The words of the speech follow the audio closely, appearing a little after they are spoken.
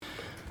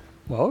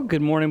Well,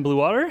 good morning, Blue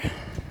Water.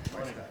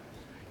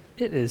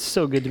 It is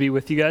so good to be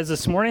with you guys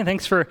this morning.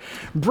 Thanks for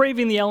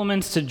braving the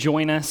elements to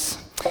join us.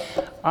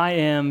 I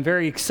am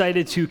very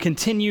excited to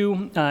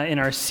continue in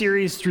our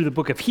series through the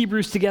book of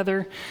Hebrews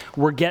together.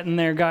 We're getting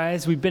there,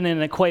 guys. We've been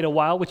in it quite a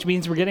while, which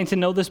means we're getting to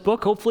know this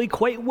book, hopefully,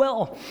 quite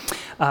well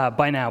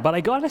by now. But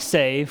I gotta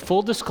say,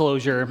 full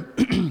disclosure,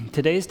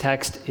 today's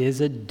text is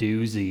a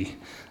doozy.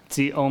 It's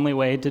the only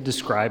way to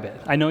describe it.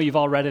 I know you've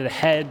all read it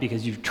ahead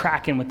because you're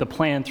tracking with the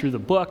plan through the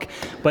book,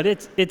 but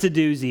it's a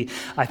doozy.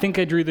 I think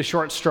I drew the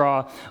short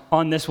straw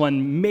on this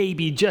one,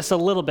 maybe just a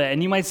little bit.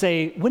 And you might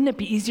say, wouldn't it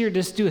be easier to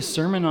just do a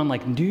sermon on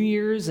like New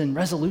Year's and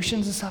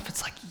resolutions and stuff?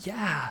 It's like,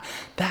 yeah,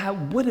 that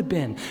would have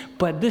been.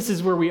 But this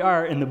is where we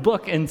are in the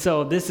book, and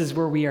so this is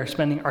where we are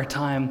spending our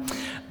time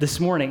this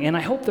morning. And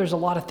I hope there's a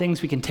lot of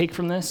things we can take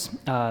from this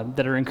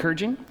that are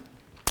encouraging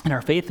in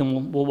our faith,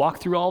 and we'll walk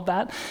through all of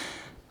that.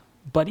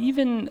 But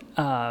even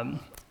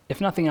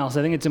if nothing else,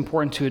 I think it's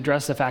important to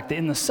address the fact that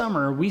in the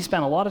summer, we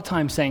spent a lot of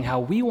time saying how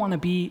we want to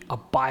be a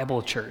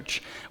Bible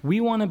church. We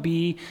want to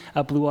be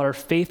at Blue Water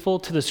faithful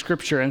to the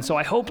scripture. And so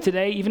I hope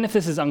today, even if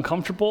this is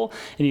uncomfortable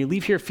and you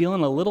leave here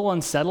feeling a little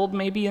unsettled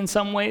maybe in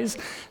some ways,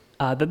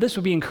 that this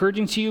would be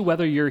encouraging to you,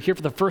 whether you're here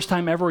for the first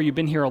time ever or you've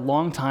been here a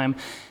long time,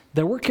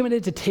 that we're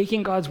committed to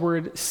taking God's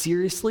word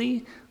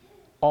seriously,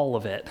 all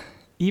of it.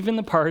 Even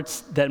the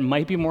parts that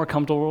might be more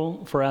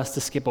comfortable for us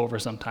to skip over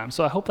sometimes.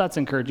 So I hope that's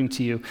encouraging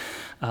to you.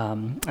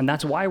 And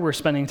that's why we're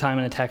spending time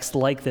in a text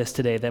like this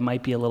today that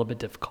might be a little bit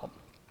difficult.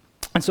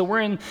 And so we're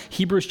in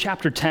Hebrews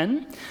chapter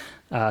 10,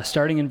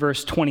 starting in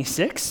verse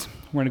 26.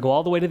 We're going to go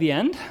all the way to the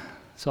end.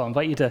 So I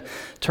invite you to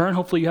turn.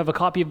 Hopefully you have a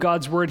copy of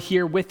God's word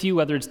here with you,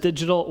 whether it's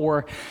digital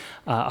or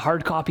a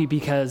hard copy,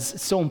 because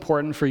it's so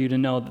important for you to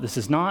know that this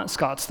is not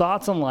Scott's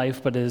thoughts on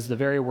life, but it is the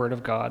very word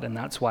of God, and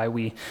that's why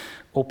we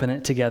open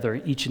it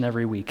together each and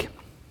every week.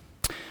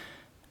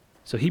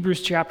 So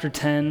Hebrews chapter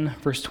 10,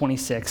 verse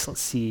 26, let's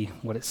see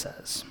what it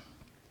says.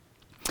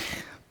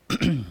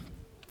 It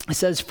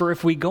says, "For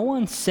if we go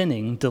on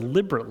sinning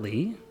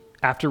deliberately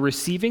after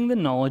receiving the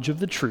knowledge of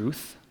the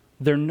truth,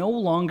 there no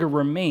longer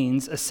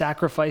remains a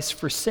sacrifice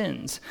for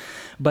sins,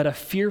 but a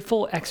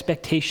fearful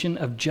expectation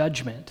of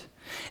judgment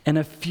and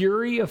a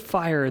fury of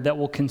fire that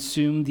will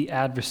consume the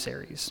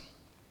adversaries.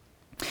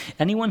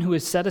 Anyone who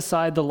has set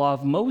aside the law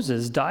of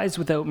Moses dies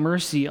without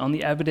mercy on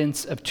the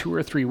evidence of 2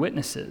 or 3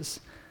 witnesses.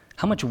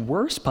 How much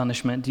worse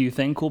punishment do you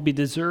think will be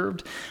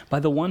deserved by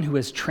the one who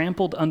has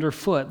trampled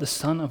underfoot the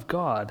Son of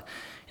God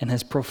and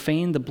has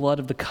profaned the blood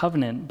of the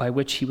covenant by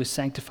which he was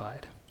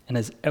sanctified and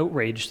has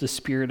outraged the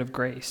Spirit of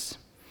grace?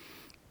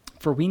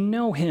 For we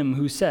know him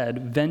who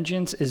said,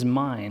 'Vengeance is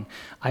mine,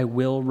 I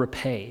will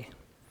repay.'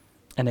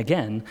 And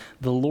again,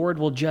 the Lord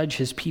will judge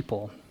his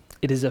people.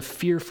 It is a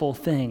fearful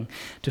thing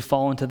to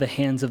fall into the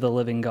hands of the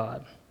living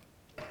God.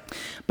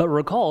 But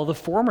recall the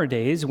former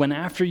days when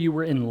after you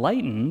were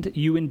enlightened,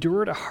 you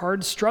endured a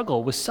hard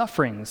struggle with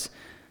sufferings,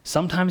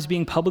 sometimes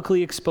being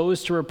publicly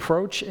exposed to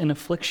reproach and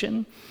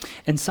affliction,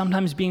 and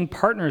sometimes being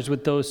partners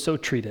with those so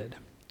treated.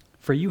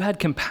 For you had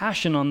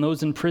compassion on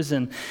those in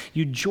prison.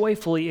 You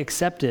joyfully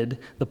accepted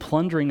the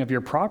plundering of your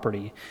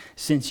property,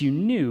 since you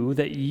knew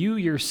that you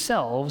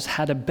yourselves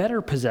had a better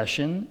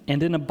possession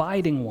and an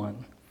abiding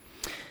one.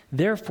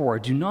 Therefore,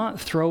 do not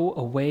throw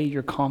away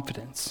your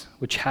confidence,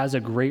 which has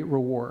a great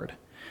reward.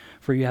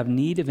 For you have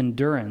need of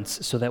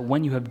endurance, so that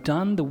when you have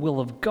done the will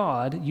of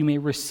God, you may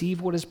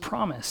receive what is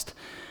promised.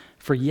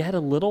 For yet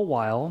a little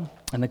while,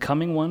 and the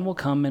coming one will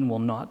come and will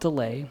not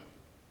delay.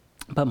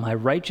 But my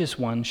righteous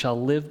one shall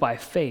live by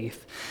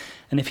faith,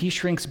 and if he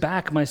shrinks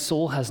back, my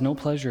soul has no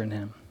pleasure in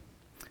him.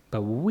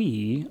 But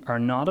we are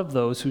not of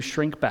those who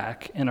shrink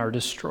back and are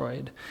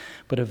destroyed,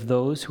 but of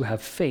those who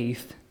have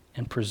faith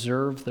and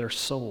preserve their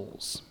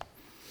souls."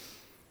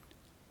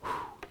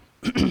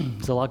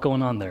 There's a lot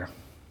going on there.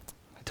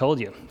 I told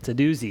you, it's a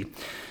doozy.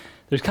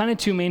 There's kind of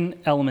 2 main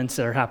elements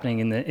that are happening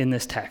in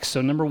this text.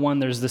 So number 1,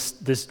 there's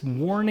this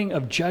warning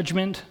of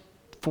judgment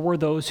for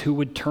those who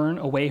would turn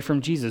away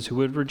from Jesus, who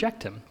would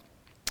reject him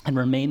and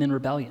remain in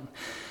rebellion.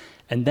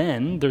 And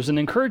then there's an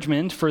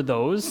encouragement for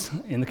those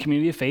in the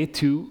community of faith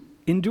to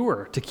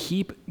endure, to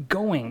keep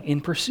going in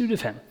pursuit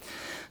of him.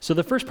 So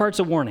the first part's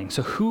a warning.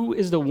 So who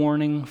is the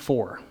warning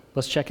for?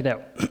 Let's check it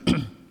out.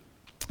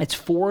 It's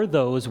for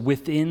those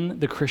within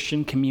the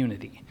Christian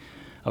community.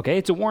 Okay,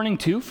 it's a warning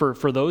too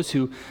for those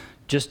who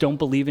just don't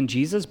believe in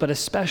Jesus, but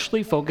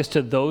especially focused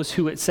to those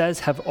who, it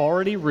says, have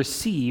already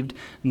received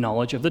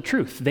knowledge of the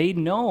truth. They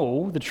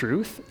know the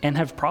truth and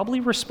have probably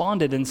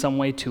responded in some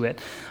way to it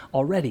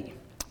already,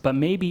 but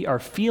maybe are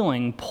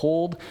feeling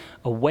pulled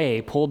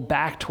away, pulled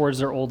back towards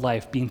their old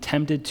life, being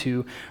tempted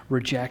to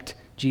reject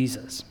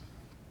Jesus.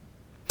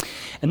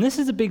 And this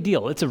is a big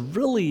deal. It's a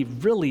really,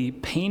 really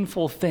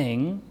painful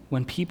thing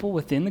when people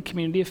within the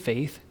community of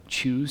faith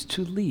choose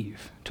to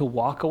leave, to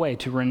walk away,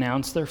 to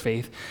renounce their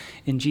faith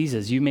in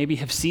Jesus. You maybe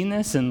have seen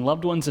this in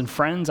loved ones and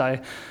friends.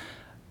 I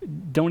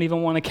don't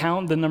even want to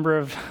count the number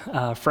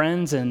of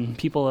friends and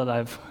people that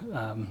I've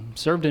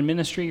served in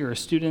ministry or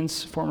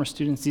students, former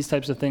students, these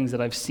types of things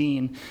that I've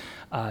seen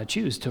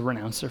choose to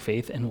renounce their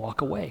faith and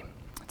walk away.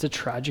 It's a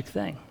tragic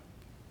thing.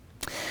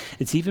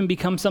 It's even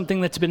become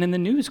something that's been in the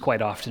news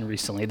quite often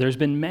recently. There's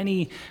been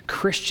many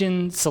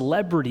Christian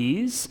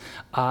celebrities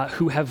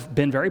who have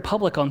been very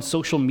public on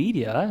social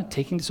media,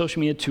 taking to social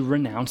media to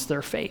renounce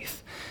their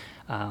faith,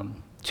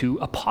 to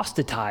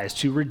apostatize,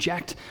 to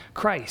reject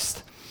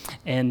Christ.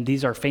 And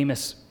these are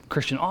famous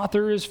Christian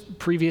authors,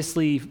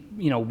 previously,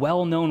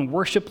 well-known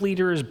worship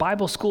leaders,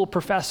 Bible school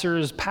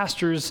professors,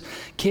 pastors,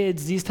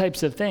 kids, these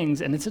types of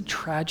things. And it's a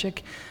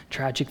tragic,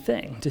 tragic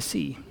thing to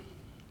see.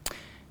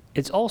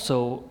 It's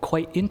also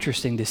quite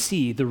interesting to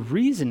see the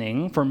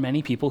reasoning for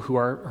many people who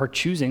are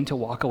choosing to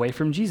walk away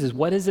from Jesus.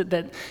 What is it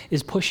that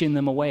is pushing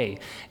them away?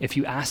 If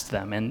you ask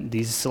them, and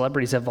these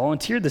celebrities have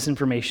volunteered this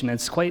information,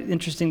 it's quite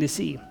interesting to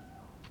see.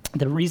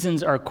 The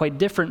reasons are quite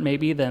different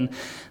maybe than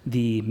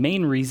the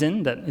main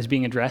reason that is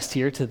being addressed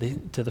here to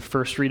the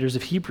first readers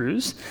of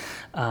Hebrews,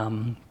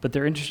 but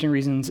they're interesting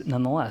reasons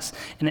nonetheless.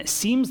 And it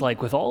seems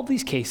like with all of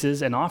these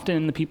cases, and often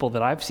in the people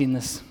that I've seen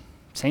this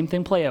same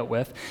thing play out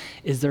with,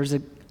 is there's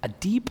a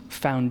deep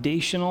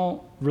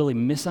foundational, really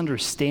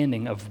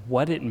misunderstanding of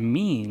what it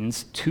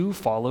means to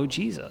follow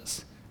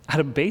Jesus. At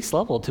a base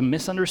level, to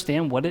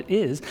misunderstand what it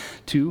is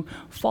to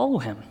follow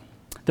him.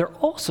 There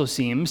also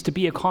seems to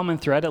be a common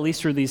thread, at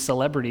least through these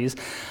celebrities,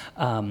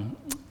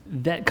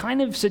 that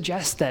kind of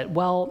suggests that,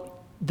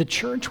 the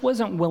church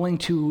wasn't willing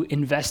to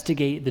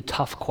investigate the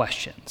tough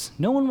questions.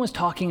 No one was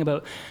talking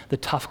about the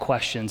tough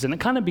questions. And it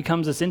kind of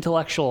becomes this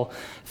intellectual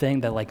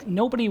thing that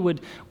nobody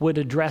would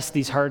address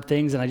these hard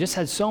things. And I just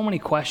had so many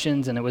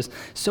questions and it was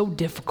so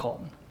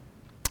difficult.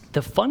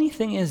 The funny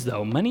thing is,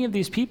 though, many of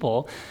these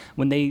people,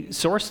 when they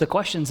source the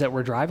questions that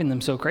were driving them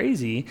so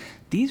crazy,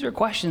 these are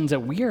questions that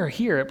we are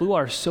here at Blue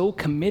Water so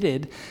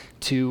committed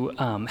to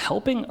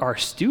helping our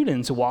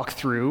students walk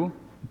through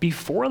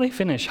before they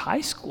finish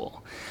high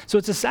school. So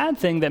it's a sad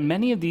thing that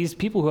many of these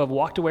people who have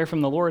walked away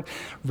from the Lord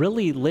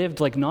really lived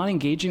not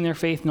engaging their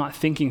faith, not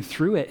thinking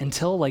through it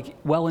until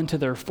well into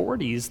their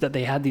 40s, that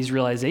they had these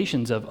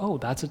realizations of, oh,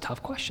 that's a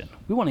tough question.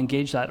 We want to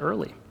engage that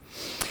early.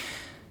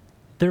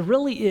 There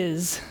really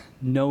is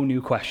no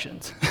new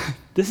questions.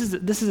 This is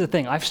the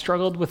thing. I've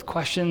struggled with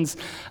questions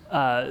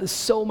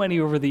so many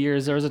over the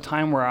years. There was a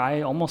time where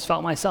I almost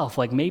felt myself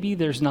maybe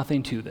there's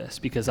nothing to this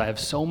because I have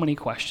so many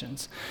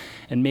questions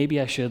and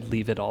maybe I should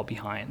leave it all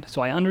behind.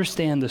 So I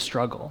understand the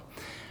struggle.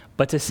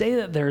 But to say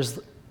that there's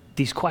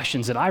these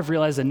questions that I've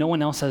realized that no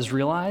one else has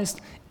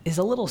realized is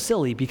a little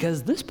silly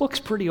because this book's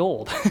pretty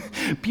old.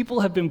 People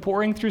have been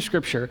pouring through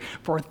Scripture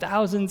for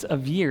thousands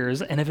of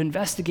years and have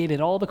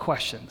investigated all the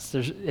questions.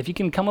 If you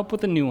can come up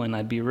with a new one,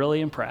 I'd be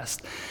really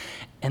impressed.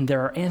 And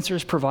there are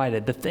answers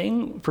provided. The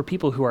thing for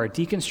people who are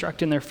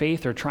deconstructing their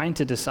faith or trying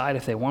to decide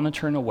if they want to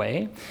turn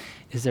away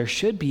is there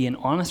should be an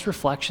honest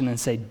reflection and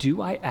say,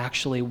 do I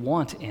actually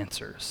want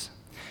answers?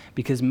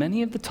 Because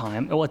many of the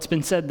time, it's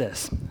been said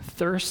this,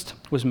 thirst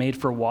was made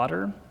for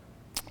water,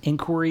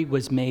 inquiry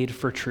was made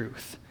for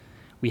truth.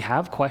 We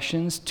have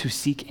questions to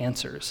seek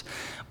answers.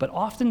 But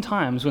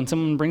oftentimes when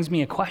someone brings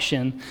me a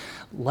question,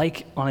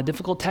 on a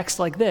difficult text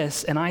like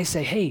this, and I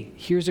say, hey,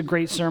 here's a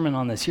great sermon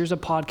on this, here's a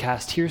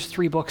podcast, here's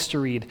 3 books to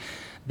read,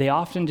 they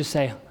often just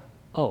say,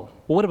 oh, well,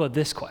 what about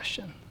this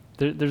question?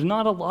 There's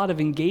not a lot of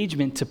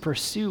engagement to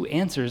pursue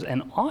answers,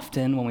 and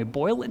often when we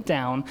boil it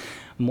down,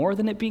 more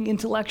than it being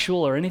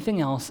intellectual or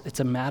anything else,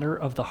 it's a matter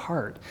of the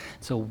heart.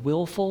 It's a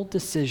willful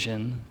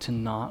decision to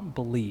not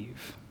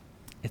believe.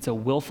 It's a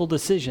willful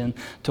decision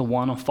to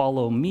want to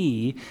follow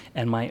me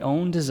and my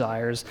own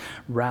desires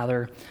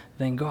rather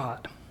than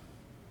God.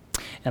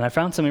 And I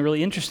found something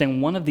really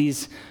interesting. One of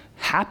these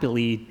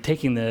happily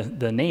taking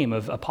the name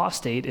of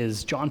apostate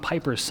is John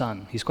Piper's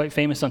son. He's quite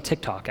famous on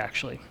TikTok,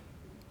 actually.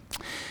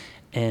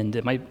 And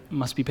it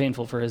must be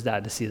painful for his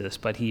dad to see this,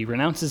 but he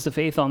renounces the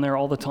faith on there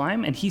all the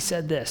time, and he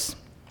said this,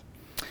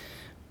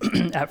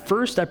 "At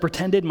first, I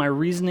pretended my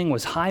reasoning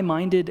was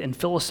high-minded and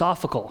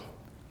philosophical.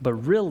 But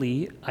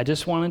really, I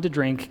just wanted to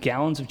drink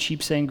gallons of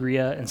cheap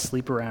sangria and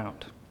sleep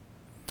around."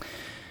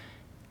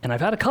 And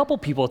I've had a couple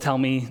people tell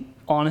me,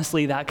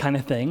 honestly, that kind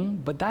of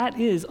thing, but that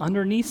is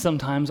underneath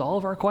sometimes all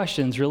of our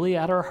questions, really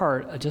at our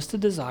heart, just a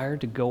desire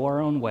to go our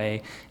own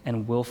way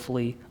and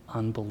willfully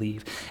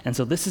unbelieve. And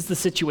so this is the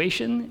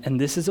situation,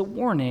 and this is a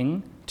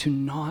warning to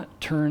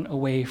not turn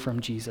away from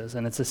Jesus,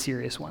 and it's a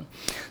serious one.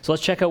 So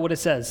let's check out what it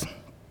says.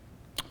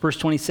 Verse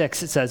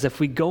 26, it says, "If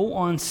we go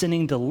on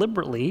sinning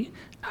deliberately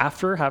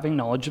after having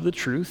knowledge of the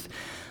truth,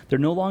 there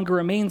no longer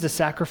remains a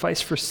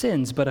sacrifice for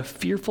sins, but a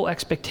fearful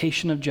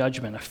expectation of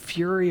judgment, a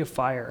fury of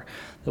fire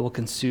that will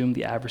consume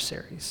the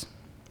adversaries."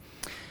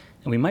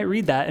 And we might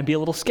read that and be a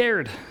little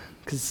scared,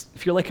 because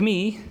if you're like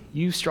me,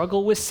 you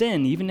struggle with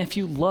sin. Even if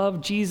you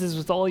love Jesus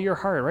with all your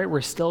heart, right?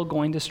 We're still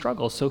going to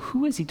struggle. So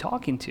who is he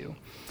talking to?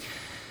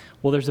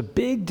 Well, there's a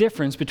big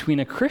difference between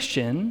a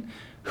Christian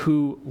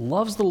who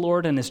loves the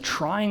Lord and is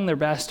trying their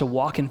best to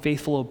walk in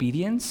faithful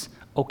obedience,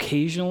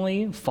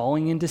 occasionally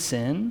falling into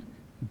sin,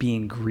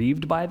 being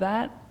grieved by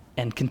that,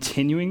 and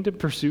continuing to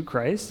pursue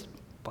Christ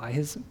by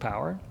his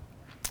power,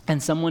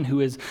 and someone who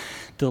is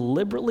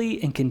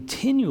deliberately and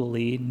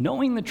continually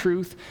knowing the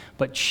truth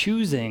but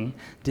choosing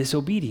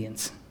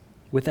disobedience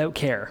without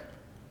care.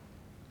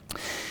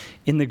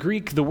 In the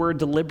Greek, the word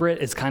deliberate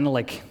is kind of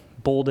like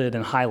bolded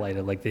and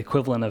highlighted, like the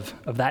equivalent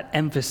of that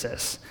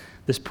emphasis.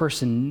 This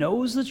person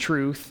knows the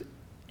truth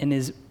and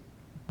is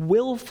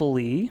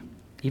willfully,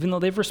 even though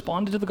they've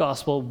responded to the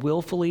gospel,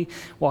 willfully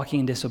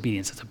walking in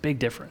disobedience. It's a big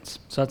difference.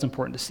 So that's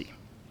important to see.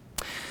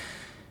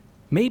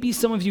 Maybe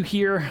some of you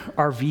here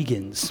are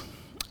vegans.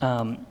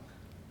 Is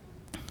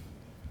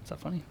that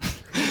funny?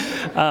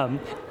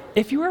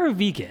 If you are a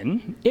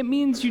vegan, it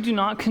means you do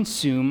not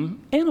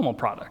consume animal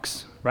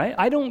products, right?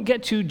 I don't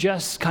get to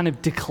just kind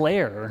of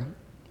declare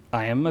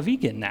I am a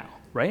vegan now,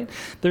 right?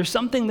 There's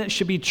something that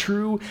should be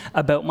true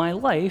about my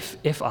life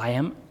if I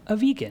am a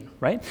vegan,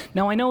 right?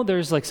 Now, I know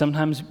there's like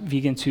sometimes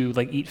vegans who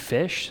like eat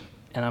fish,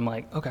 and I'm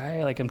like,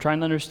 okay, like I'm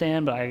trying to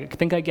understand, but I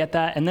think I get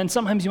that. And then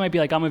sometimes you might be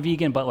like, I'm a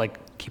vegan, but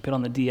like keep it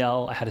on the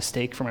DL. I had a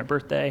steak for my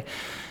birthday.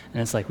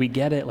 And it's like, we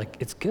get it, like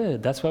it's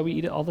good. That's why we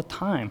eat it all the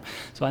time.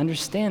 So I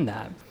understand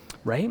that,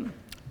 right?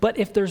 But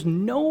if there's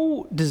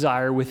no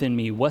desire within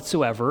me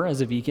whatsoever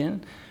as a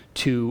vegan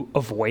to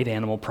avoid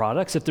animal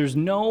products, if there's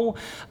no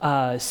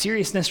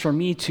seriousness for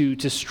me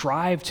to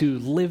strive to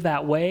live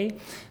that way,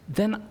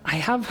 then I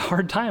have a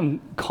hard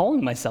time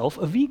calling myself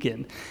a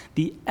vegan.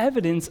 The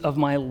evidence of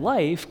my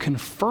life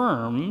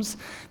confirms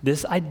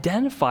this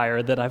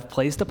identifier that I've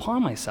placed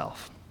upon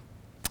myself.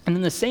 And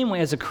in the same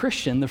way, as a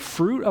Christian, the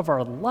fruit of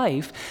our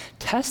life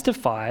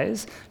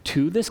testifies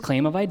to this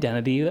claim of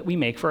identity that we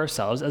make for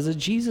ourselves as a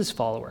Jesus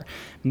follower,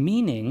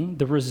 meaning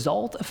the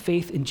result of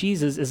faith in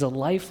Jesus is a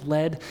life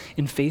led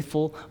in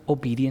faithful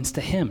obedience to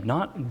him,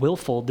 not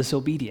willful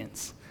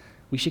disobedience.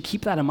 We should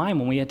keep that in mind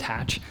when we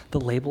attach the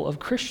label of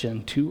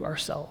Christian to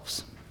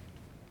ourselves.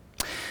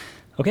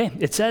 Okay,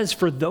 it says,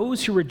 for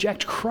those who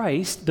reject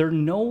Christ, there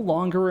no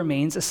longer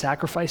remains a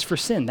sacrifice for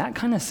sin. That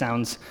kind of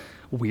sounds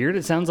weird.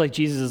 It sounds like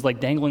Jesus is like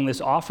dangling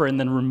this offer and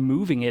then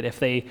removing it if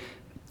they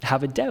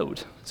have a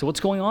doubt. So what's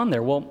going on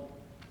there? Well,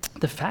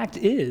 the fact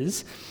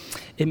is,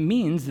 it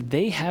means that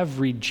they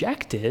have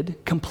rejected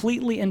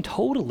completely and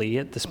totally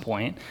at this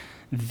point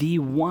the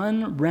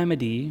one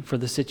remedy for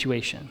the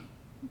situation,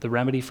 the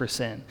remedy for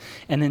sin,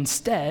 and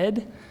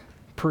instead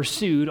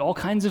pursued all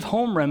kinds of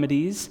home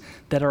remedies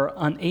that are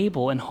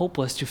unable and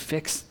hopeless to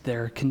fix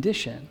their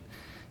condition.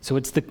 So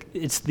it's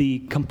the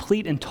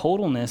complete and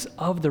totalness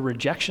of the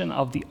rejection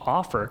of the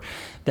offer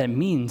that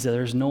means that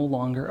there's no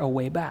longer a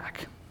way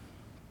back.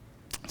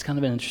 It's kind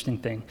of an interesting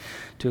thing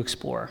to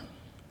explore.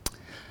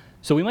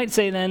 So we might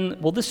say then,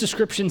 well, this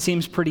description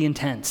seems pretty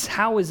intense.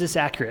 How is this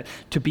accurate?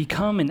 To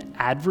become an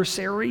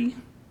adversary?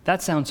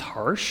 That sounds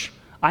harsh.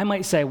 I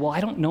might say, well, I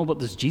don't know about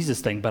this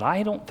Jesus thing, but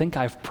I don't think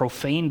I've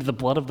profaned the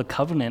blood of the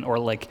covenant, or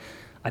like,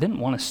 I didn't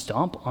want to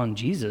stomp on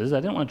Jesus.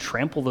 I didn't want to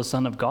trample the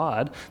Son of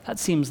God. That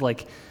seems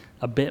like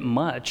a bit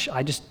much.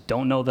 I just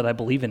don't know that I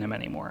believe in him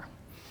anymore.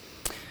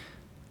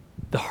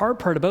 The hard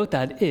part about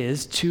that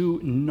is to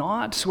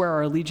not swear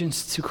our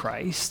allegiance to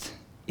Christ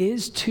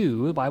is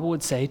to, the Bible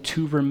would say,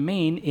 to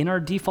remain in our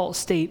default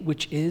state,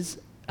 which is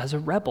as a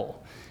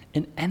rebel,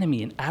 an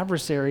enemy, an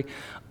adversary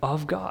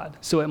of God.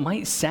 So it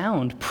might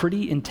sound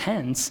pretty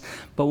intense,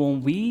 but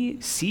when we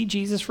see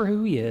Jesus for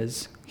who he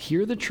is,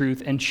 hear the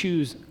truth, and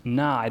choose,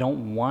 nah, I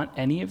don't want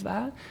any of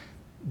that,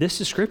 this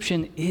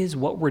description is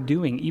what we're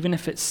doing, even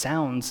if it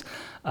sounds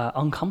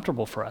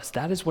uncomfortable for us.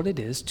 That is what it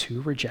is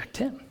to reject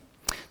him.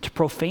 To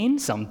profane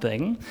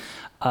something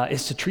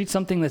is to treat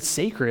something that's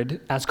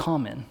sacred as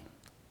common.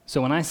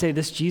 So when I say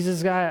this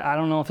Jesus guy, I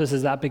don't know if this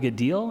is that big a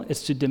deal.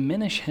 It's to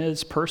diminish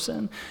his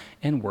person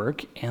and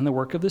the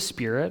work of the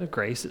Spirit of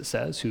grace, it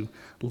says, who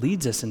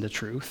leads us into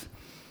truth,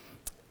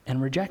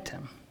 and reject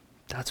him.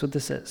 That's what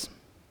this is.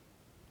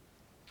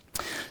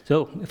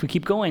 So if we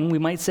keep going, we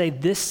might say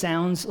this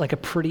sounds like a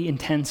pretty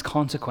intense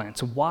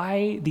consequence.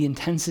 Why the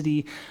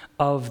intensity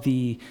of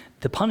the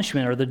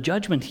punishment or the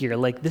judgment here?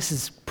 Like, this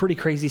is pretty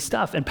crazy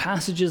stuff. And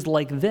passages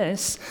like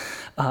this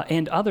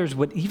and others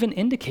would even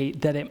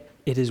indicate that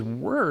it is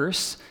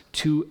worse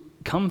to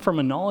come from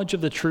a knowledge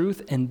of the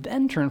truth and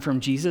then turn from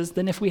Jesus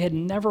than if we had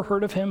never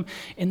heard of him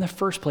in the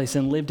first place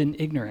and lived in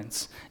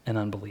ignorance and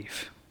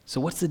unbelief.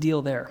 So what's the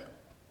deal there?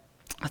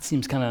 That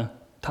seems kind of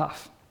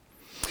tough.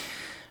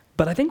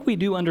 But I think we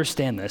do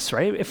understand this,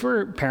 right? If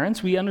we're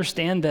parents, we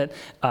understand that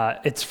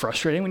it's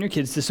frustrating when your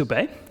kids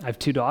disobey. I have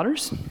 2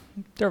 daughters.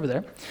 They're over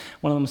there.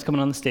 One of them was coming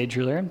on the stage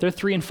earlier. They're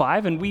 3 and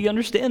 5, and we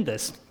understand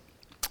this,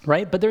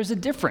 right? But there's a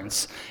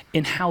difference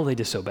in how they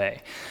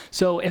disobey.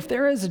 So if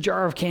there is a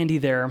jar of candy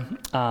there,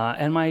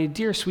 and my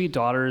dear sweet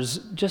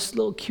daughters, just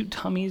little cute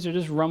tummies are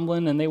just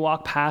rumbling, and they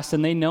walk past,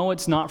 and they know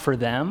it's not for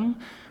them,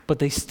 but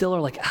they still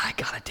are like, I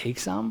gotta take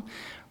some.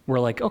 We're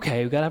like,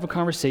 okay, we've got to have a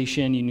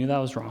conversation. You knew that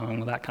was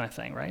wrong, that kind of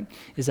thing, right?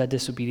 Is that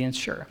disobedience?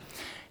 Sure.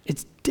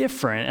 It's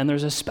different, and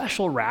there's a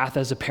special wrath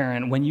as a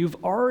parent when you've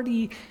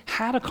already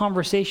had a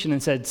conversation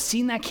and said,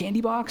 seen that candy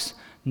box?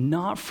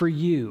 Not for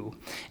you.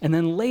 And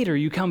then later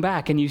you come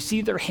back and you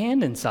see their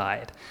hand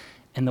inside.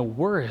 And the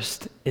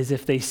worst is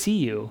if they see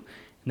you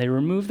and they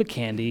remove the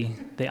candy,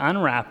 they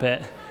unwrap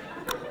it,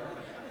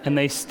 and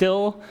they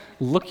still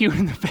look you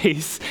in the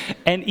face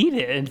and eat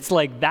it. And it's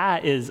like,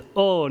 that is,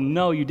 oh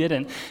no, you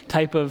didn't,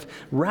 type of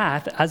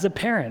wrath as a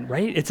parent,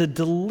 right? It's a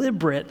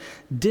deliberate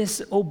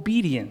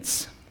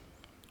disobedience,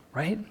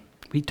 right?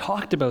 We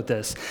talked about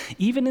this.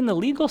 Even in the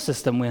legal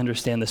system, we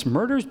understand this.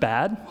 Murder's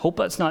bad. Hope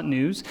that's not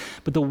news.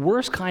 But the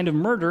worst kind of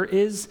murder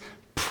is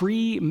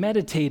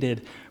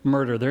premeditated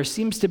murder. There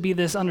seems to be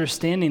this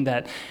understanding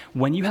that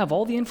when you have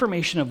all the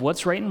information of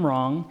what's right and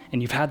wrong,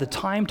 and you've had the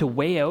time to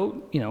weigh out,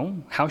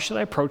 how should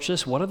I approach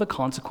this? What are the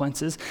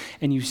consequences?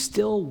 And you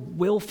still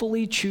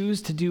willfully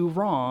choose to do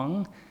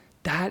wrong,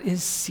 that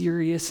is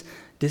serious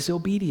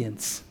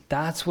disobedience.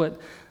 That's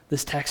what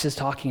this text is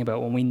talking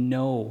about when we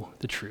know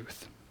the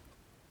truth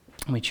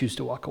and we choose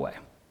to walk away.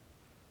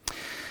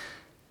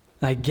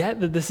 I get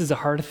that this is a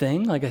hard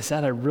thing. Like I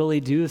said, I really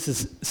do. This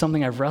is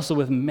something I've wrestled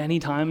with many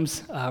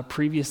times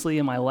previously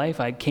in my life.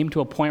 I came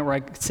to a point where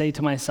I could say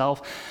to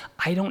myself,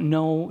 I don't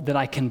know that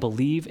I can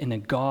believe in a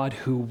God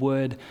who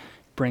would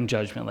bring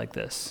judgment like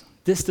this.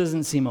 This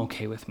doesn't seem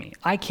okay with me.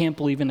 I can't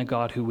believe in a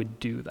God who would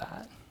do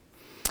that.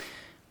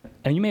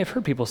 And you may have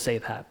heard people say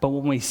that, but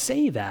when we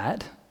say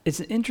that, it's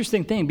an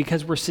interesting thing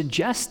because we're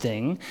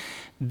suggesting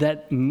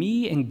that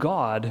me and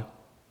God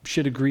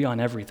should agree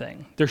on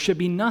everything. There should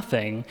be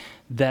nothing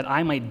that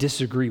I might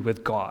disagree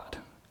with God.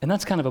 And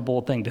that's kind of a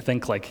bold thing to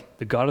think, like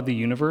the God of the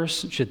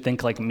universe should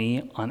think like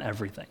me on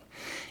everything.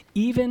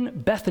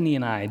 Even Bethany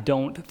and I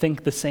don't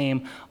think the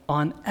same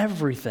on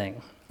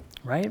everything,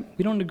 right?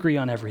 We don't agree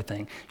on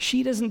everything.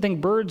 She doesn't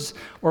think birds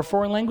or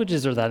foreign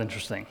languages are that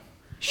interesting.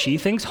 She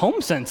thinks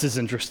HomeSense is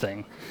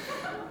interesting.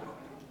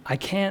 I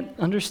can't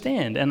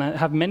understand. And I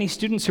have many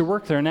students who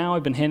work there now.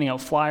 I've been handing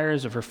out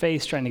flyers of her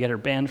face, trying to get her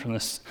banned from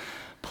this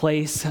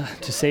place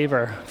to save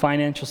our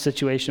financial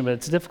situation, but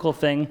it's a difficult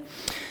thing.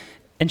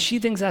 And she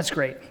thinks that's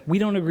great. We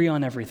don't agree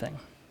on everything.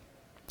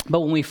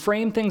 But when we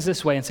frame things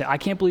this way and say, I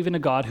can't believe in a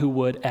God who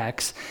would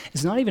X,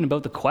 it's not even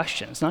about the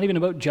question. It's not even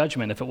about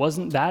judgment. If it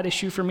wasn't that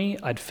issue for me,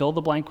 I'd fill the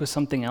blank with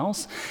something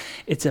else.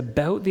 It's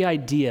about the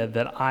idea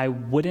that I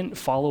wouldn't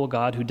follow a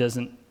God who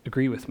doesn't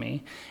agree with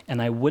me, and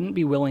I wouldn't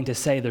be willing to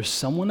say there's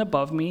someone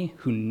above me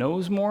who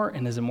knows more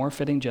and is a more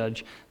fitting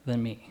judge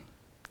than me.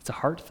 It's a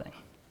hard thing.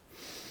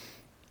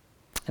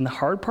 And the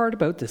hard part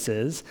about this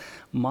is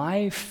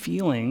my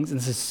feelings, and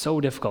this is so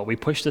difficult, we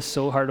push this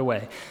so hard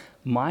away,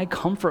 my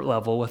comfort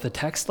level with a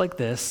text like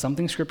this,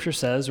 something Scripture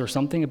says or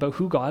something about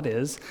who God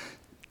is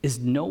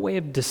no way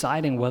of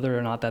deciding whether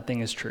or not that thing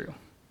is true.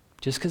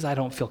 Just because I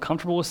don't feel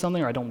comfortable with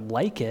something or I don't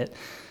like it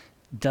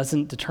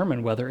doesn't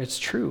determine whether it's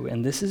true.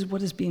 And this is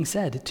what is being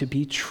said to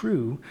be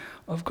true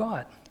of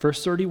God.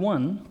 Verse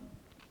 31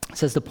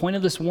 says the point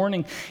of this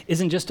warning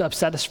isn't just to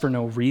upset us for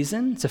no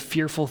reason. It's a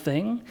fearful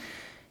thing.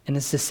 And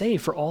it's to say,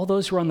 for all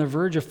those who are on the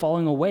verge of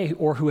falling away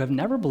or who have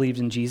never believed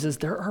in Jesus,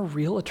 there are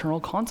real eternal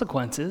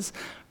consequences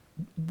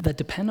that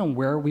depend on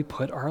where we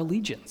put our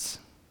allegiance.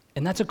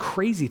 And that's a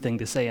crazy thing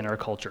to say in our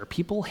culture.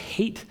 People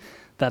hate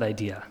that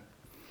idea.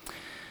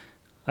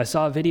 I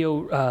saw a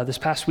video this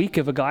past week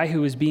of a guy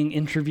who was being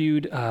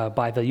interviewed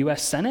by the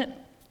U.S. Senate,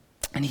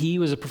 and he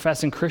was a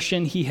professing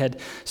Christian. He had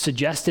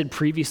suggested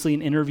previously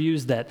in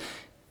interviews that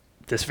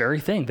this very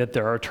thing, that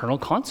there are eternal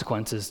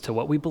consequences to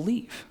what we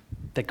believe,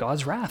 that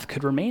God's wrath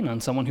could remain on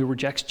someone who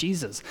rejects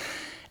Jesus.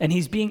 And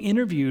he's being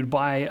interviewed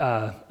by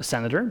a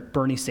senator,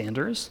 Bernie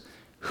Sanders,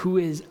 who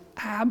is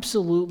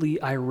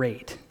absolutely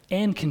irate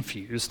and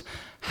confused.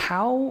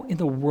 How in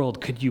the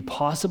world could you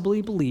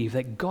possibly believe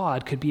that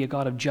God could be a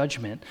God of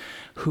judgment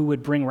who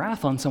would bring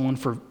wrath on someone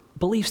for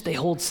beliefs they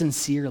hold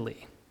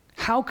sincerely?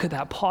 How could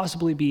that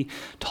possibly be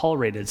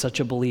tolerated, such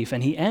a belief?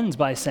 And he ends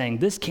by saying,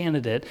 this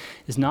candidate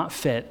is not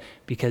fit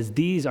because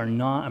these are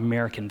not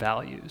American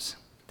values.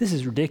 This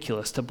is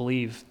ridiculous to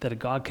believe that a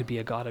God could be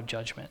a God of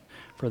judgment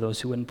for those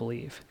who wouldn't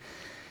believe.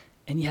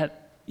 And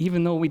yet,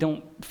 even though we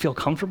don't feel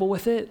comfortable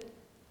with it,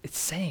 it's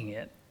saying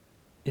it.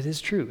 It is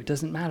true. It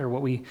doesn't matter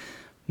what we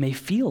may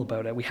feel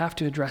about it. We have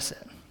to address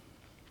it.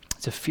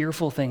 It's a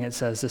fearful thing, it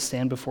says, to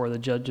stand before the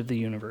judge of the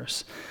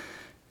universe.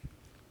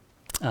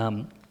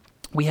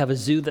 We have a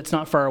zoo that's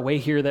not far away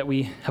here that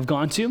we have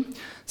gone to.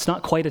 It's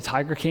not quite a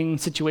Tiger King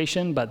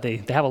situation, but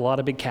they have a lot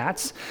of big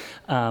cats.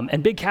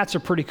 And big cats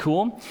are pretty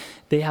cool.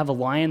 They have a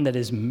lion that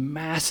is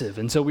massive.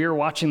 And so we were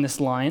watching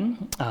this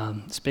lion,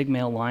 this big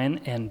male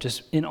lion, and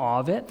just in awe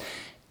of it.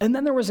 And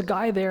then there was a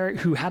guy there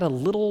who had a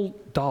little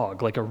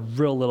dog, like a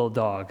real little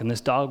dog. And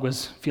this dog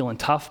was feeling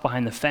tough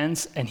behind the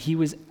fence, and he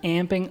was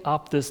amping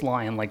up this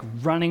lion, like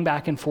running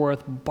back and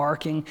forth,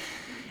 barking.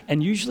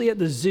 And usually at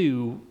the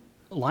zoo,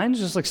 lions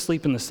just like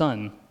sleep in the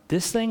sun.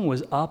 This thing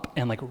was up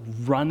and like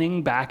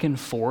running back and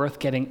forth,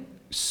 getting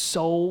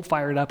so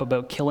fired up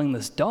about killing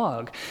this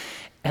dog.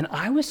 And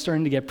I was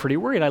starting to get pretty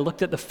worried. I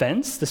looked at the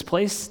fence. This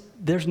place,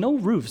 there's no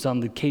roofs on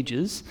the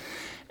cages,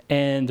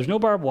 and there's no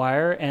barbed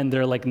wire, and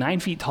they're like 9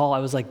 feet tall. I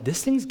was like,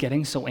 this thing's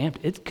getting so amped,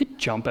 it could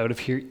jump out of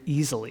here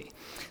easily.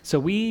 So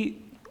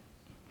we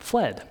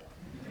fled.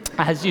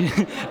 as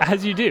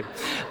you do.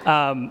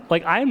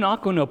 I am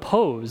not going to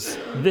oppose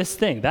this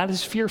thing. That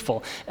is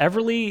fearful.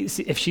 Everly,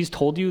 if she's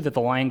told you that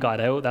the lion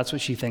got out, that's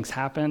what she thinks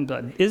happened.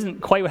 That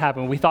isn't quite what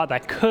happened. We thought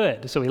that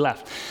could, so we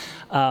left.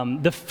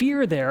 The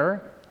fear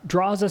there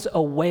draws us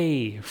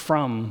away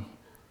from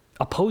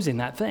opposing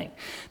that thing.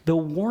 The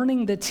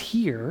warning that's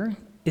here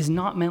is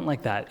not meant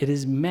like that. It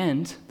is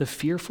meant, the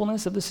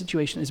fearfulness of the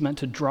situation is meant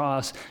to draw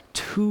us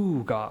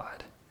to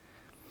God.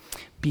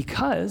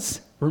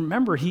 Because,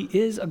 remember, he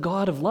is a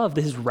God of love.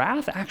 His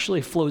wrath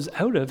actually flows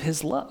out of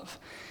his love.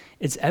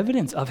 It's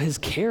evidence of his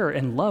care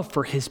and love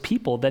for his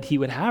people that he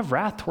would have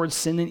wrath towards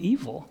sin and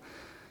evil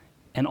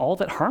and all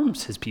that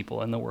harms his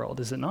people in the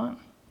world, is it not?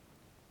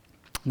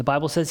 The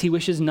Bible says he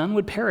wishes none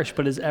would perish,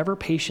 but is ever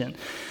patient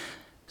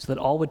so that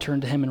all would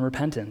turn to him in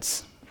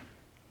repentance.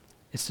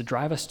 It's to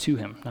drive us to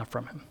him, not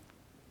from him.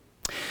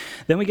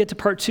 Then we get to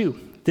part 2.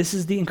 This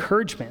is the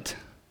encouragement.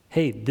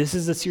 Hey, this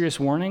is a serious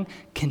warning.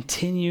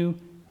 Continue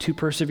to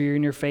persevere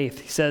in your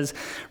faith. He says,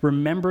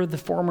 remember the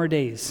former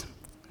days.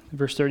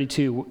 Verse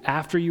 32,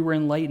 after you were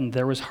enlightened,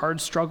 there was hard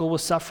struggle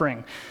with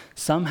suffering.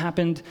 Some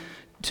happened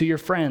to your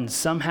friends,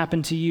 some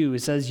happened to you.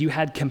 It says you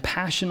had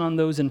compassion on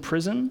those in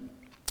prison.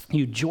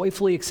 You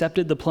joyfully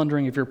accepted the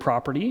plundering of your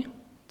property.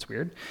 It's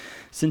weird.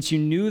 Since you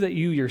knew that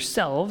you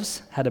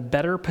yourselves had a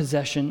better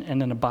possession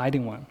and an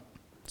abiding one.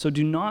 So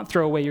do not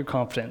throw away your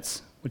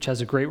confidence, which has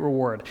a great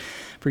reward.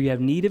 For you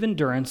have need of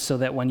endurance, so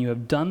that when you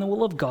have done the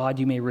will of God,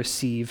 you may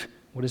receive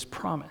what is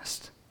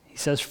promised. He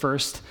says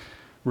first,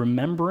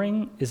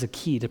 remembering is a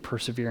key to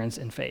perseverance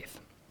in faith.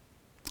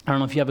 I don't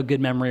know if you have a good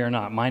memory or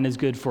not. Mine is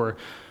good for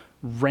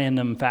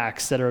random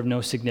facts that are of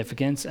no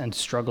significance and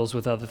struggles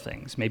with other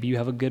things. Maybe you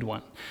have a good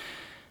one.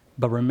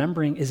 But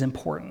remembering is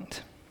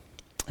important.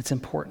 It's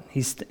important.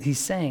 He's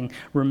saying,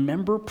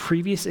 remember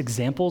previous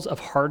examples of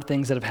hard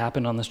things that have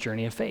happened on this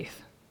journey of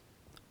faith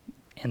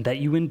and that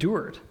you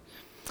endured.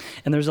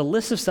 And there's a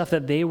list of stuff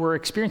that they were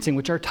experiencing,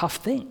 which are tough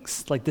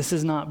things. Like, this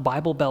is not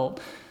Bible Belt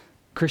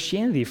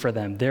Christianity for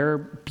them. They're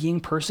being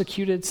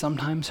persecuted,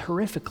 sometimes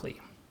horrifically,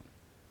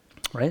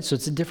 right? So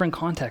it's a different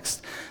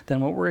context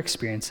than what we're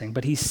experiencing.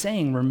 But he's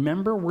saying,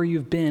 remember where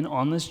you've been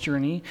on this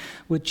journey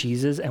with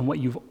Jesus and what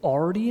you've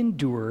already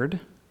endured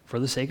for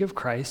the sake of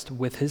Christ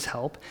with his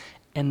help,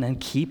 and then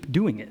keep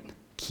doing it.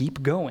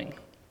 Keep going.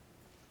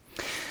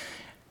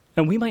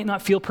 And we might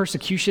not feel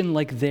persecution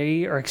like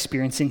they are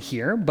experiencing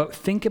here, but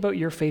think about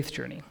your faith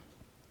journey.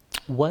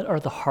 What are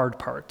the hard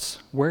parts?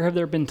 Where have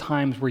there been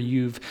times where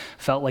you've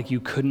felt like you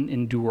couldn't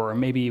endure, or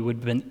maybe it would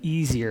have been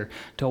easier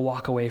to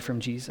walk away from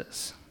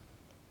Jesus?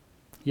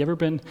 You ever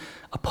been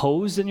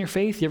opposed in your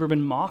faith? You ever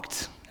been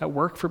mocked at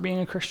work for being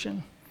a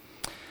Christian?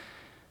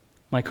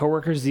 My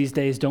coworkers these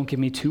days don't give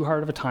me too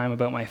hard of a time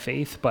about my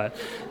faith, but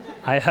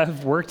I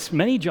have worked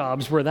many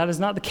jobs where that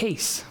is not the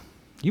case.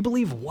 You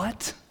believe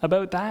what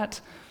about that?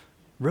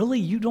 Really?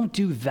 You don't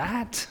do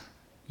that?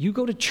 You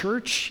go to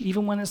church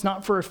even when it's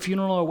not for a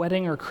funeral, a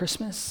wedding, or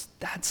Christmas?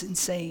 That's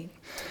insane.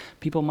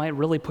 People might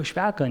really push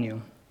back on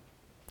you.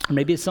 Or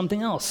maybe it's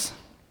something else.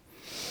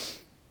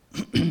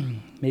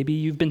 Maybe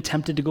you've been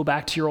tempted to go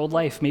back to your old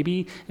life.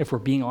 Maybe, if we're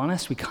being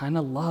honest, we kind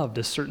of loved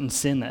a certain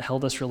sin that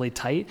held us really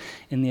tight,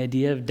 and the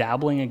idea of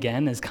dabbling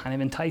again is kind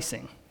of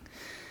enticing.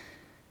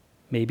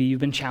 Maybe you've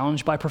been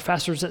challenged by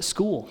professors at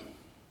school.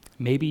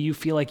 Maybe you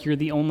feel like you're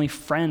the only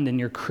friend in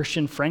your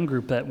Christian friend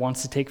group that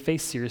wants to take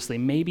faith seriously.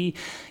 Maybe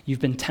you've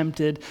been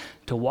tempted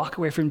to walk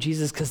away from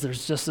Jesus because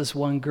there's just this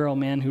one girl,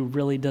 man, who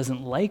really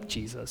doesn't like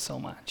Jesus so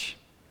much.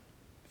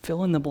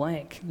 Fill in the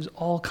blank. There's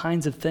all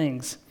kinds of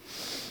things.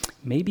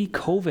 Maybe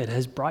COVID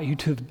has brought you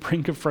to the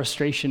brink of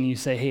frustration and you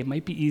say, hey, it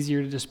might be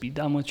easier to just be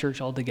done with church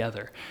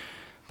altogether,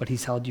 but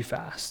he's held you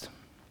fast.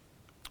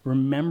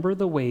 Remember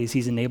the ways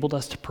he's enabled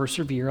us to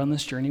persevere on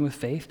this journey with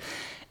faith,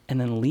 and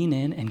then lean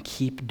in and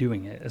keep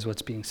doing it, is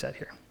what's being said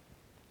here.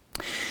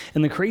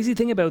 And the crazy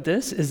thing about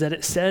this is that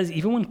it says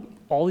even when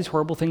all these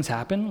horrible things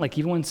happen, like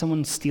even when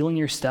someone's stealing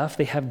your stuff,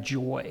 they have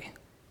joy.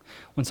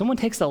 When someone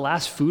takes the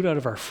last food out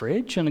of our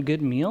fridge and a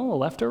good meal, the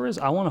leftovers,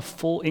 I want a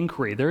full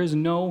inquiry. There is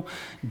no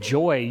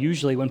joy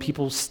usually when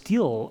people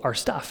steal our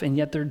stuff, and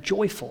yet they're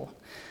joyful.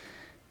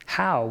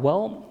 How?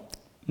 Well,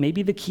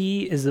 maybe the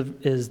key is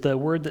the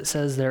word that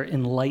says they're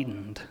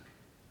enlightened.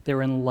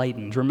 They're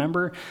enlightened.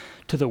 Remember,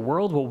 to the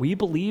world, what we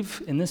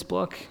believe in this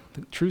book,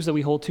 the truths that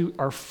we hold to,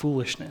 are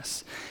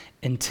foolishness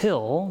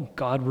until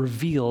God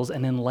reveals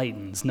and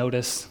enlightens.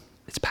 Notice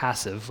it's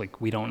passive, like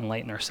we don't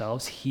enlighten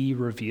ourselves. He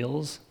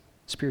reveals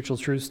spiritual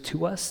truths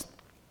to us.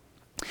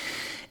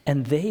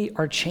 And they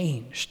are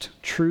changed.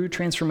 True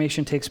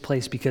transformation takes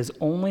place because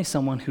only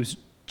someone who's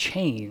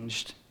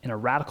changed in a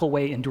radical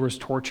way endures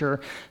torture,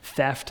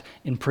 theft,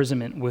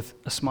 imprisonment with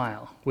a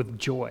smile, with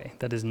joy.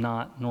 That is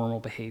not normal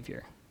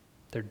behavior.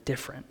 They're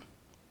different.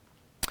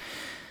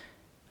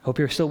 Hope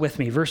you're still with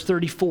me. Verse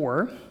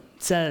 34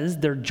 says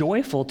they're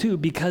joyful too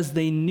because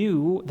they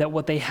knew that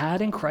what they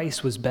had in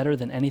Christ was better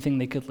than anything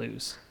they could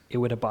lose. It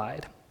would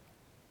abide.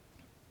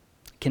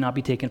 It cannot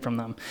be taken from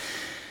them.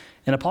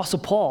 And Apostle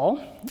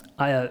Paul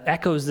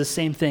echoes the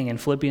same thing in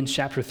Philippians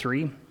chapter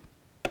 3.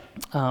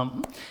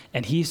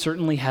 And he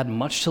certainly had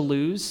much to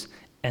lose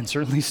and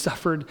certainly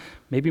suffered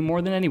maybe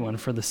more than anyone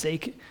for the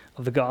sake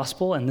of the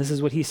gospel. And this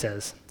is what he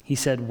says. He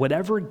said,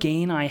 "Whatever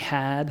gain I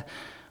had,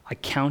 I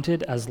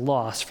counted as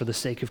loss for the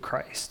sake of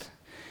Christ.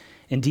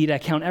 Indeed, I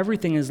count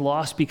everything as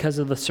loss because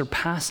of the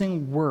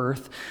surpassing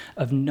worth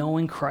of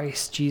knowing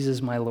Christ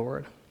Jesus my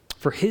Lord.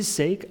 For his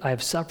sake, I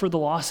have suffered the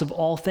loss of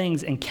all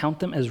things and count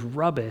them as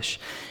rubbish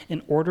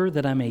in order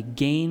that I may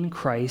gain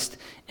Christ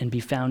and be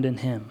found in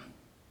him."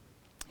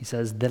 He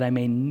says, "that I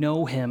may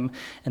know him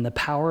and the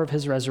power of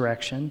his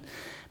resurrection,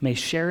 may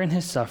share in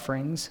his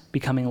sufferings,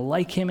 becoming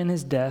like him in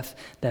his death,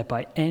 that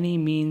by any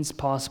means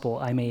possible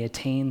I may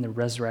attain the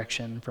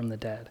resurrection from the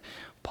dead."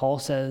 Paul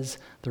says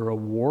the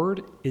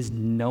reward is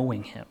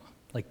knowing him,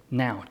 like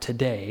now,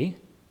 today,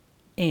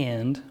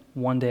 and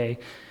one day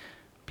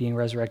being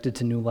resurrected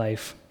to new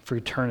life for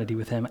eternity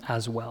with him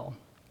as well.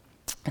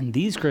 And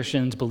these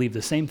Christians believe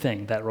the same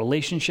thing, that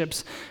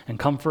relationships and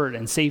comfort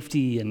and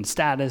safety and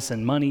status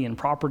and money and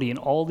property and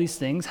all these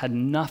things had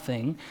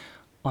nothing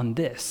on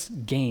this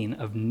gain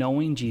of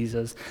knowing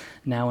Jesus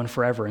now and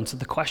forever. And so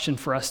the question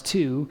for us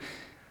too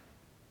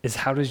is,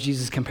 how does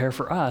Jesus compare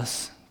for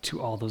us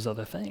to all those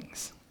other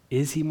things?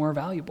 Is he more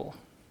valuable?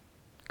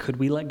 Could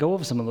we let go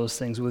of some of those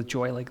things with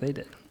joy like they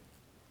did?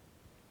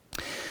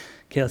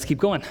 Okay, let's keep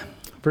going.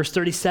 Verse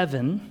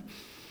 37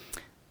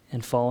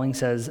 and following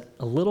says,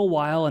 "A little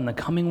while and the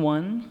coming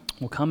one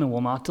will come and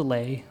will not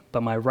delay,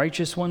 but my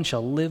righteous one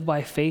shall live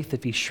by faith.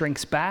 If he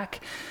shrinks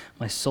back,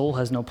 my soul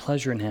has no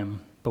pleasure in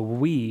him. But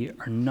we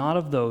are not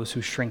of those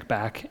who shrink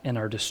back and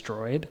are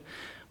destroyed,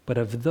 but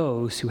of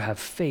those who have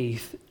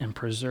faith and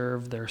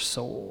preserve their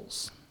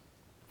souls."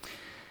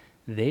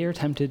 They are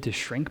tempted to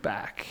shrink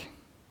back,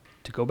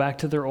 to go back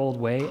to their old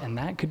way, and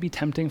that could be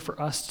tempting for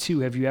us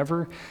too. Have you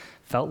ever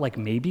felt like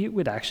maybe it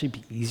would actually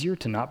be easier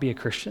to not be a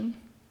Christian?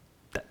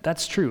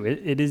 That's true.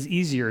 It is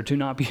easier to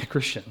not be a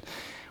Christian.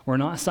 We're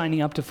not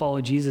signing up to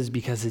follow Jesus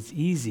because it's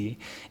easy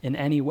in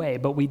any way,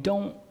 but we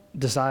don't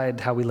decide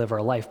how we live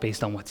our life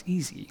based on what's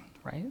easy,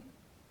 right?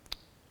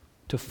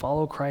 To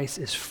follow Christ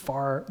is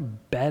far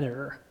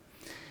better.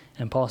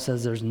 And Paul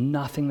says there's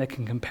nothing that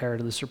can compare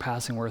to the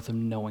surpassing worth of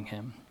knowing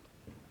him.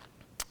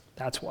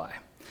 That's why.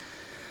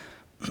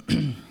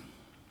 I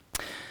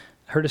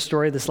heard a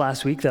story this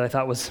last week that I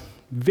thought was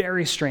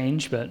very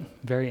strange, but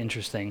very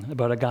interesting,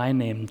 about a guy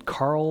named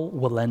Karl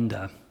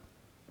Wallenda,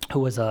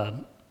 who was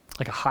a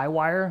high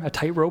wire, a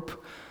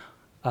tightrope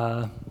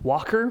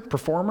walker,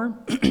 performer,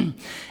 and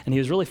he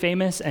was really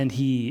famous, and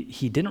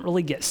he didn't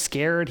really get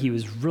scared. He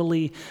was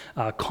really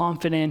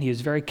confident. He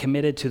was very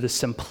committed to the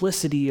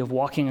simplicity of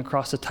walking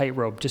across a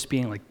tightrope, just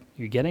being like,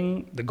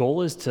 the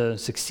goal is to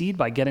succeed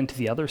by getting to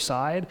the other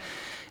side.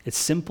 It's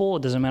simple.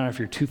 It doesn't matter if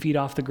you're 2 feet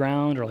off the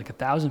ground or like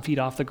 1,000 feet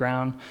off the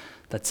ground.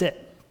 That's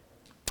it.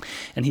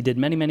 And he did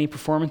many, many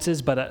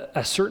performances, but at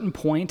a certain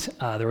point,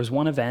 there was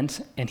one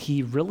event, and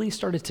he really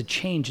started to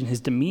change in his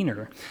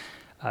demeanor,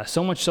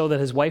 so much so that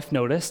his wife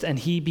noticed, and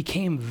he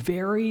became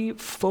very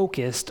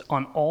focused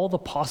on all the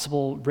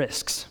possible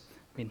risks.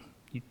 I mean,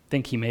 you'd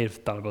think he may have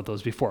thought about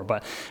those before,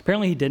 but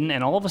apparently he didn't,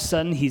 and all of a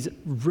sudden, he's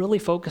really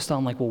focused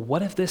on well,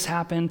 what if this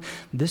happened?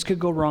 This could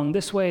go wrong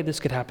this way, this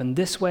could happen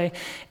this way,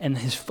 and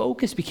his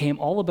focus became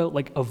all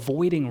about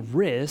avoiding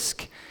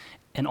risk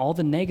and all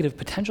the negative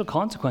potential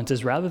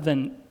consequences rather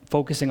than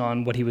focusing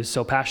on what he was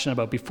so passionate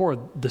about before,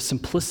 the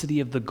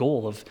simplicity of the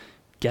goal of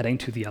getting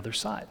to the other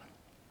side.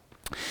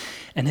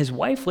 And his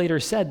wife later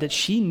said that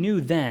she knew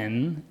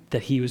then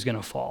that he was going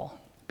to fall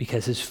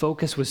because his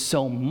focus was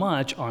so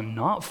much on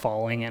not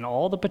falling and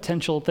all the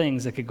potential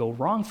things that could go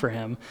wrong for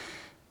him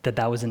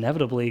that was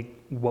inevitably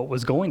what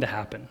was going to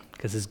happen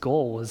because his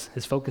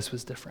focus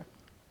was different.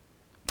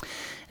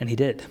 And he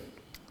did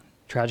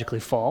tragically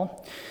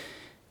fall.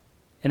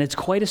 And it's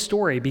quite a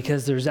story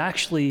because there's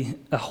actually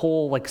a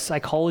whole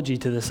psychology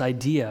to this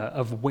idea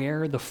of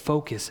where the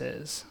focus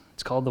is.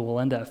 It's called the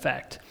Wallenda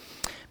effect.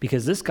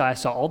 Because this guy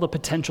saw all the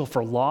potential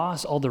for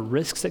loss, all the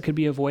risks that could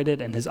be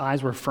avoided, and his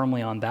eyes were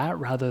firmly on that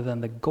rather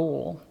than the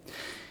goal.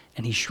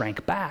 And he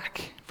shrank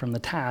back from the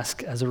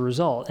task as a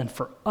result. And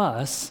for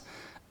us,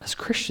 as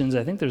Christians,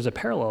 I think there's a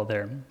parallel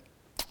there.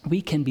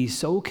 We can be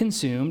so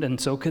consumed,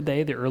 and so could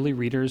they, the early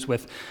readers,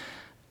 with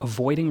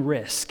avoiding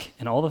risk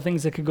and all the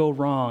things that could go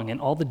wrong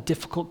and all the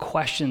difficult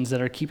questions that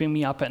are keeping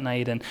me up at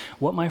night and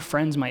what my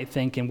friends might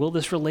think and will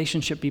this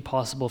relationship be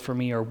possible for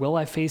me or will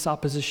I face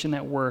opposition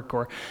at work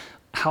or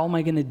how am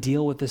I going to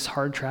deal with this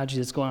hard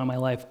tragedy that's going on in my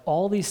life?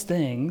 All these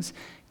things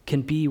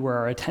can be where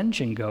our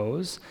attention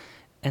goes,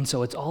 and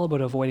so it's all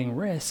about avoiding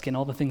risk and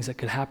all the things that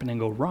could happen and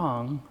go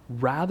wrong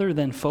rather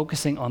than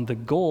focusing on the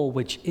goal,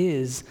 which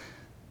is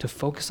to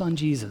focus on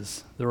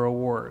Jesus, the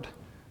reward.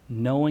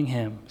 Knowing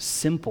him, it's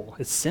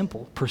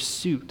simple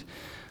pursuit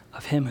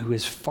of him who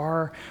is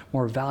far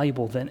more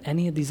valuable than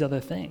any of these other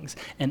things.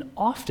 And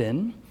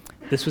often,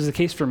 this was the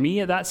case for me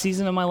at that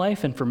season of my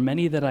life and for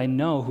many that I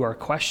know who are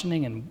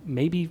questioning and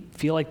maybe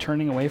feel like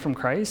turning away from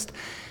Christ,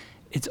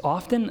 it's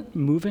often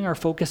moving our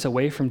focus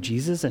away from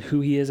Jesus and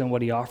who he is and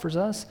what he offers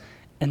us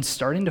and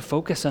starting to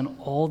focus on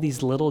all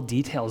these little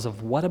details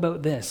of what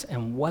about this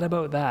and what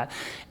about that.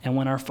 And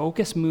when our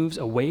focus moves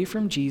away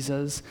from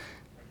Jesus,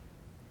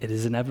 it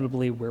is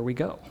inevitably where we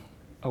go,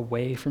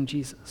 away from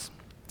Jesus.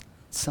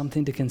 It's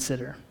something to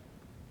consider.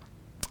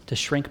 To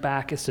shrink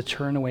back is to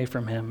turn away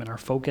from him, and our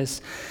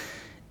focus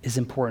is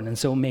important. And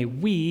so may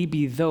we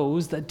be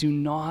those that do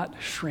not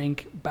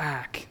shrink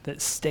back,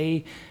 that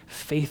stay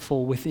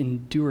faithful with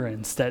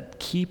endurance, that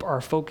keep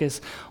our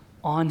focus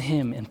on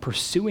him and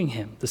pursuing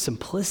him, the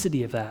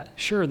simplicity of that.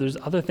 Sure, there's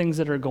other things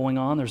that are going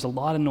on. There's a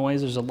lot of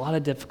noise. There's a lot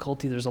of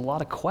difficulty. There's a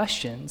lot of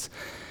questions.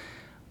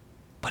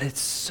 But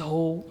it's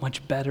so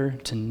much better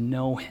to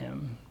know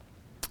him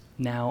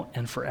now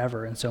and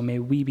forever. And so may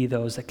we be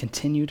those that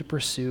continue to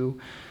pursue,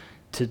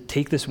 to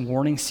take this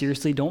warning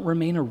seriously. Don't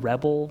remain a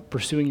rebel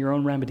pursuing your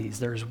own remedies.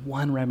 There is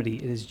one remedy.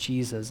 It is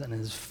Jesus, and it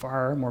is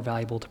far more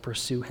valuable to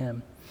pursue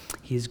him.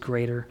 He is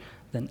greater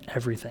than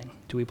everything.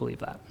 Do we believe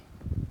that?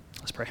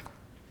 Let's pray.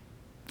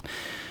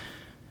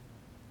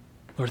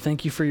 Lord,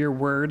 thank you for your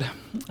word.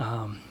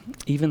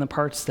 Even the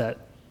parts that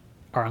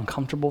are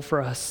uncomfortable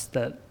for us,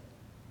 that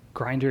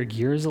grind our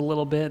gears a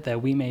little bit,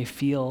 that we may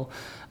feel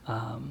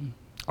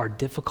are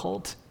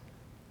difficult,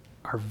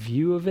 our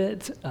view of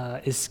it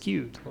is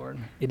skewed, Lord.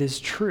 It is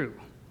true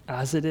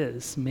as it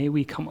is. May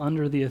we come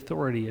under the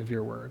authority of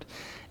your word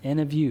and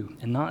of you,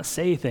 and not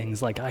say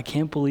things like, I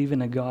can't believe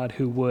in a God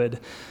who would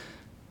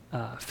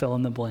fill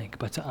in the blank,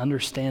 but to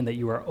understand that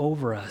you are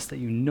over us, that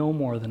you know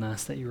more than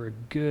us, that you are a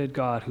good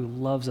God who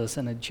loves us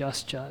and a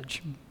just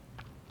judge.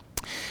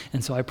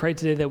 And so I pray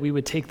today that we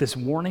would take this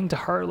warning to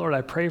heart, Lord.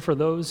 I pray for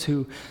those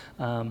who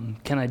can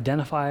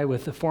identify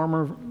with a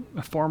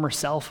former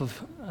self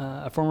of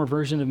a former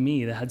version of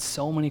me that had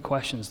so many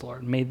questions,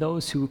 Lord. May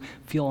those who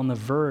feel on the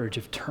verge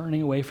of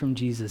turning away from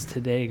Jesus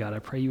today, God, I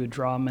pray you would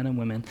draw men and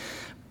women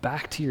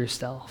back to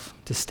yourself,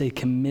 to stay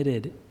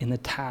committed in the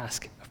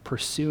task of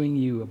pursuing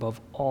you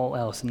above all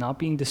else, and not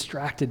being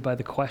distracted by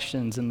the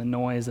questions and the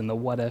noise and the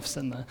what ifs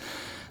and the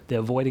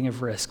avoiding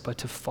of risk, but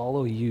to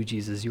follow you,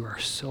 Jesus. You are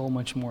so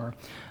much more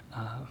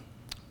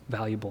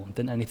valuable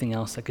than anything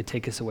else that could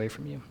take us away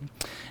from you.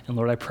 And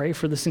Lord, I pray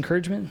for this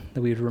encouragement,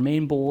 that we would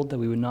remain bold, that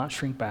we would not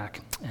shrink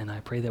back. And I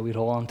pray that we'd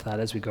hold on to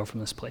that as we go from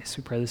this place.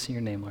 We pray this in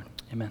your name, Lord.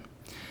 Amen.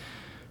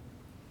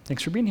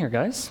 Thanks for being here,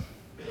 guys.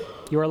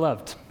 You are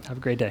loved. Have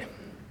a great day.